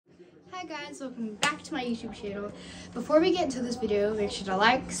Hi guys, welcome back to my YouTube channel. Before we get into this video, make sure to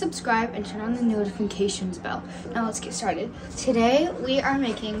like, subscribe, and turn on the notifications bell. Now let's get started. Today we are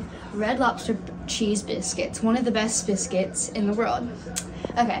making Red Lobster cheese biscuits, one of the best biscuits in the world.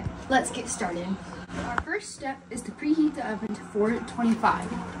 Okay, let's get started. Our first step is to preheat the oven to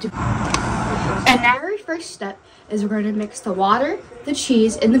 425. And our very first step is we're going to mix the water, the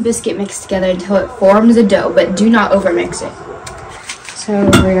cheese, and the biscuit mix together until it forms a dough, but do not overmix it. So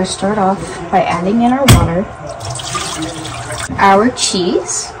we're going to start off by adding in our water, our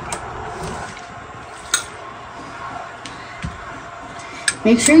cheese.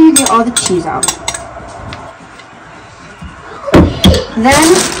 Make sure you get all the cheese out.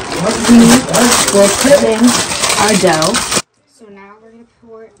 Then we will put in our dough. So now we're going to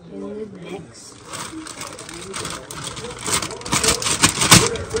pour it in the mix.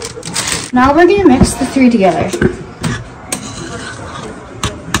 Now we're going to mix the three together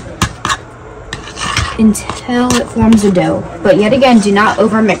until it forms a dough, but yet again, do not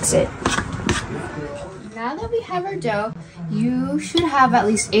overmix it. Now that we have our dough, you should have at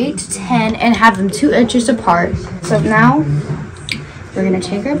least 8 to 10 and have them 2 inches apart. So now we're gonna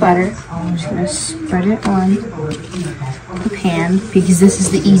take our butter. I'm just gonna spread it on the pan because this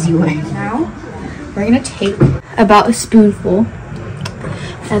is the easy way. Now we're gonna take about a spoonful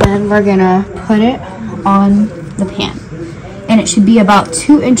and then we're gonna put it on the pan, and it should be about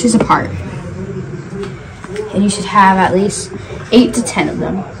 2 inches apart. And you should have at least 8 to 10 of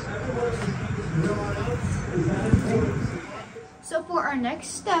them. So for our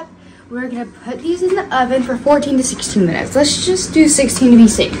next step, we're gonna put these in the oven for 14 to 16 minutes. Let's just do 16 to be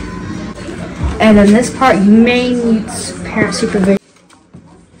safe. And then this part, you may need parent supervision.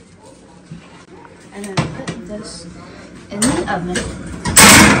 And then put this in the oven.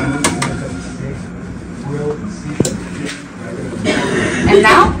 And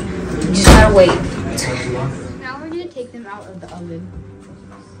now, you just gotta wait. Now we're going to take them out of the oven.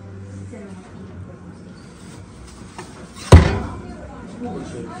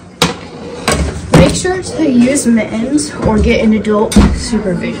 Make sure to use mittens or get an adult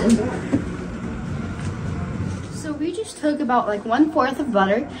supervision. So we just took about like 1/4 of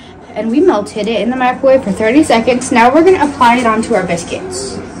butter and we melted it in the microwave for 30 seconds. Now we're going to apply it onto our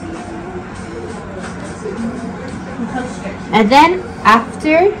biscuits. And then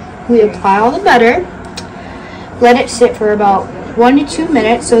after we apply all the butter, let it sit for about 1 to 2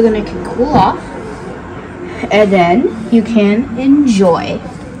 minutes so then it can cool off, and then you can enjoy.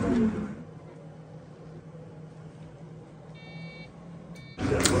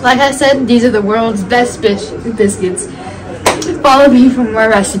 Like I said, these are the world's best biscuits. Follow me for more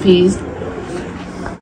recipes.